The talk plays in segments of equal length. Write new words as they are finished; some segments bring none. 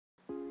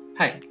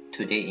Hi,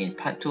 today in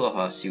part 2 of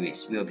our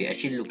series, we will be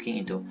actually looking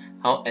into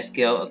how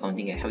SQL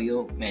Accounting can help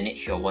you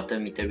manage your water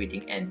meter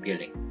reading and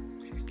billing.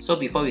 So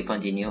before we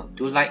continue,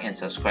 do like and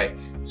subscribe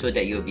so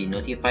that you'll be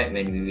notified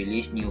when we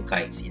release new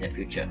guides in the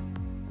future.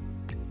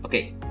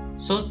 Okay,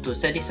 so to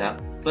set this up,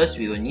 first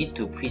we will need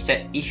to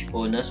preset each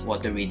owner's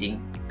water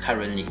reading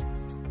currently.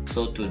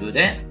 So to do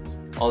that,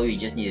 all you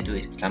just need to do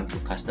is come to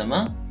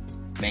Customer,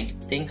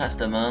 Maintain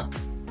Customer,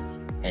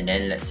 and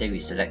then let's say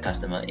we select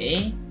Customer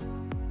A.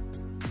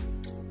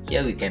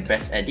 Here we can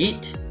press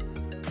Edit,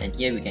 and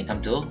here we can come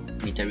to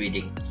Meter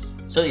Reading.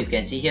 So you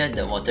can see here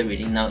the water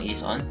reading now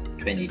is on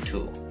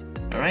 22.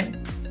 Alright,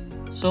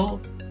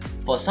 so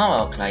for some of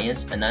our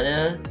clients,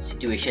 another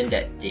situation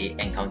that they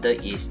encounter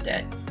is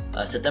that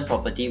a certain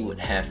property would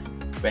have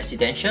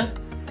residential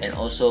and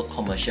also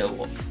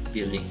commercial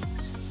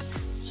billings.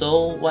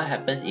 So what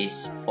happens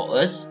is, for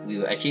us, we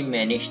will actually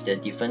manage the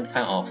different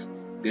kind of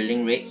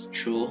billing rates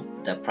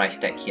through the price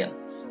tag here.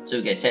 So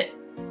you can set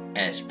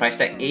as price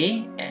tag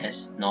A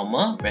as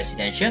normal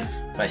residential,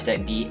 price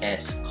tag B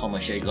as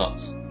commercial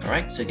lots.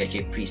 Alright, so you can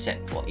actually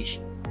preset for each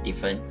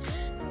different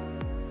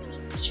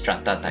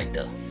strata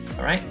title.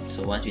 Alright,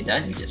 so once we're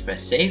done, we just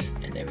press save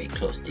and then we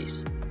close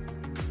this.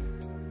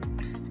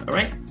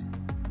 Alright,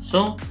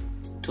 so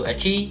to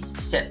actually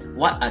set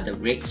what are the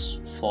rates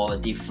for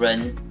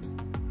different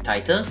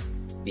titles,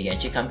 we can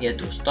actually come here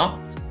to stock,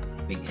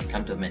 we can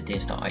come to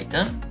maintain stock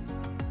item,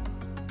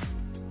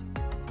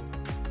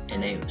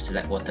 and then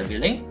select water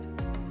billing,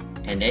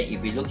 and then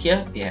if we look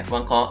here, we have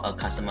one called a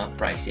customer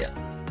price here.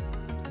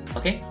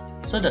 Okay,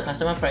 so the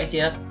customer price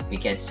here we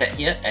can set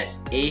here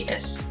as A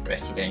as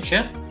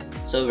residential.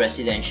 So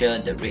residential,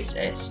 the rates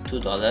as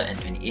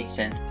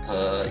 $2.28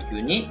 per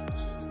unit,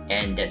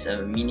 and there's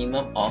a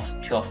minimum of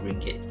 12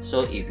 ringgit.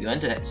 So if you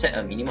want to set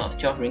a minimum of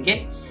 12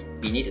 ringgit,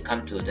 we need to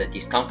come to the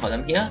discount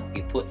column here,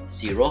 we put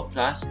 0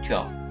 plus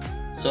 12.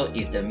 So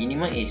if the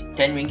minimum is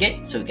 10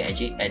 ringgit, so we can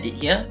actually edit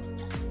here,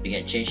 we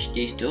can change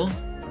this to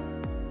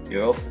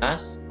 0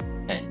 plus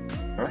 10.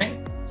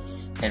 Alright,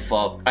 and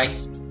for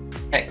price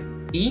tag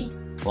B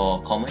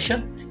for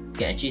commercial, we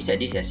can actually set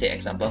this as, say,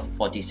 example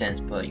 40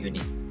 cents per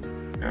unit.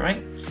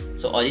 Alright,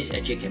 so all this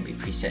actually can be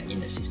preset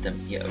in the system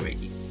here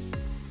already.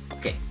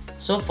 Okay,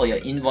 so for your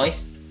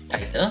invoice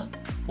title,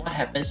 what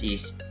happens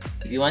is,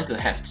 if you want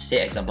to have,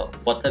 say, example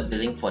water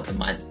billing for the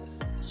month,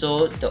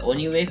 so the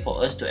only way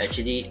for us to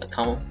actually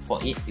account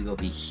for it, it will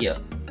be here,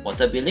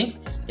 water billing.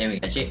 Then we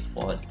can check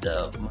for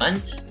the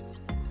month,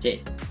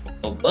 say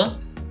October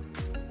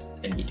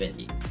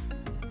 2020.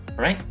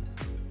 Alright,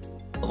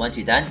 once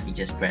you're done, you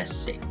just press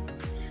save.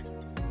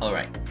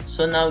 Alright,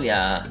 so now we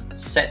are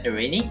set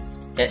already.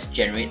 Let's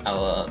generate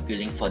our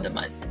billing for the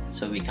month.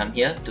 So we come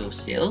here to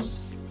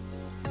sales,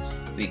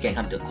 we can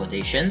come to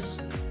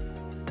quotations.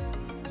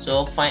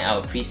 So find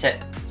our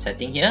preset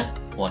setting here,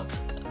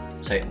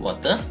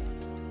 water.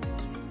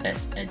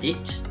 Let's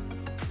edit,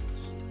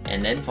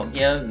 and then from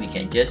here we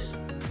can just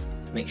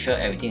make sure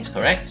everything is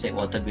correct. Say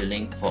water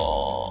billing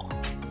for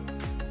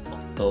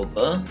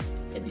October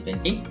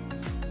 2020.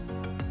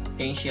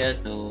 Change here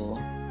to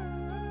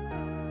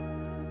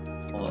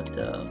for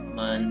the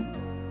month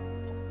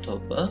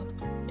October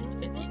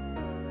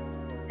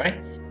 2020.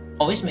 Right?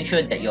 Always make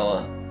sure that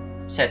your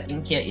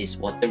setting here is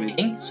water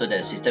reading, so that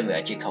the system will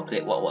actually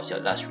calculate what was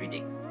your last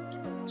reading.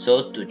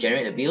 So to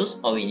generate the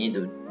bills, all we need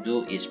to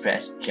do is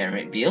press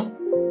generate bill.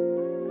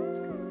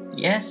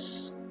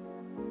 Yes.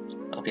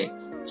 Okay,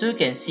 so you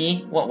can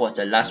see what was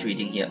the last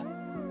reading here.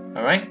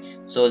 Alright,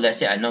 so let's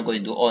say I'm not going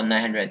to do all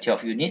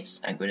 912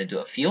 units, I'm going to do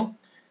a few.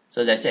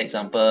 So let's say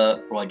example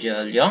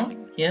Roger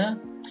Leong here,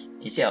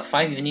 instead of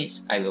 5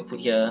 units, I will put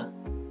here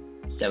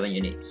 7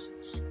 units.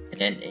 And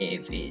then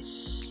if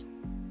it's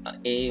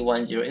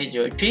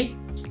A10803,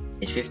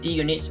 it's 50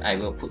 units, I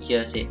will put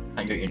here, say,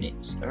 100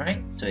 units.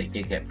 Alright, so you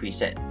can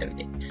preset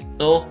everything.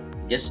 So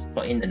just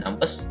plug in the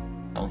numbers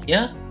down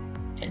here,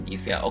 and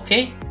if you are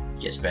okay,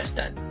 just press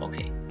done.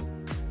 Okay.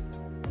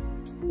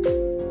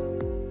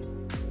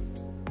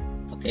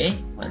 Okay,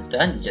 once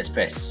done, you just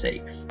press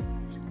save.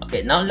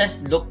 Okay, now let's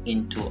look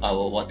into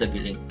our water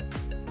billing.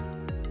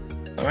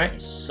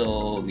 Alright,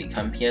 so we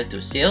come here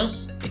to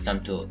sales, we come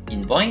to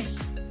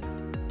invoice.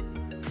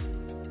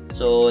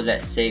 So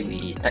let's say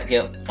we type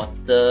here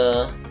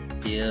water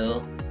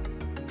bill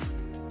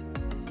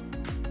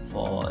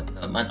for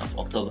the month of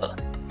October.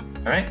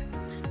 Alright,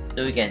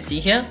 so we can see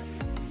here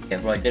we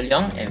have Roger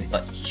Leong and we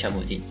got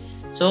Shamuddin.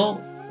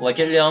 So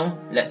Roger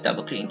Leong, let's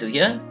double click into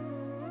here.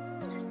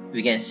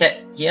 We can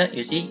set here,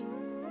 you see,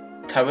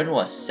 current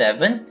was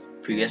 7,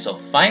 previous of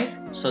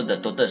 5, so the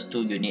total is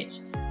 2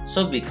 units.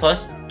 So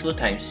because 2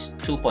 times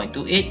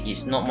 2.28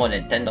 is not more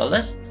than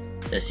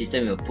 $10, the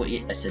system will put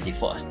it as a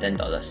default as $10.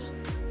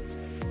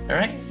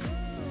 Alright,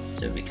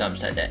 so it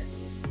becomes like that.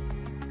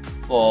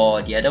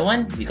 For the other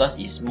one, because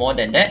it's more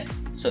than that,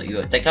 so it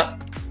will take up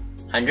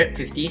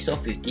 150, so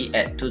 50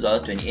 at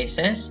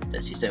 $2.28, the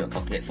system will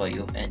calculate for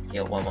you, and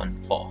here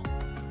 114.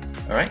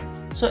 Alright,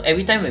 so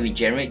every time when we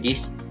generate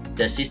this,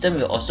 the system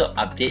will also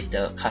update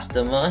the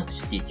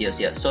customer's details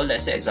here. So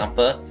let's say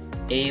example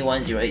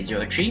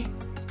A10803, you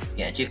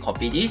can actually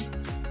copy this,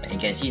 and you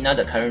can see now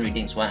the current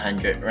reading is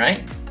 100,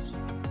 right?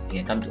 You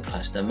can come to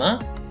customer,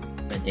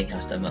 maintain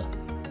customer.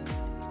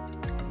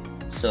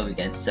 So we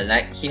can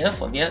select here,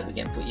 from here we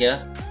can put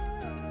here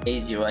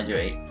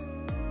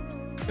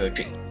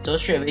A010803. So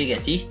straight away you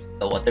can see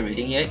the water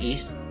reading here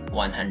is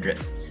 100.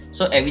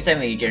 So every time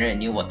when you generate a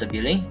new water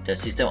billing, the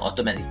system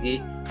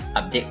automatically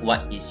update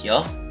what is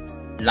your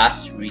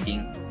last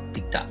reading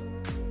picked up.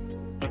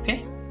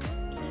 Okay,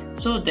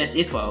 so that's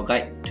it for our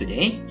guide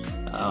today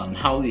on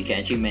how we can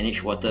actually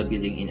manage water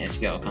billing in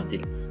SQL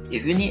Accounting.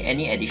 If you need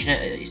any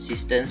additional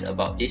assistance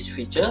about this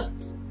feature,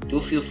 do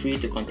feel free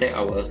to contact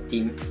our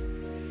team.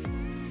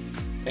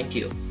 Thank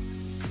you.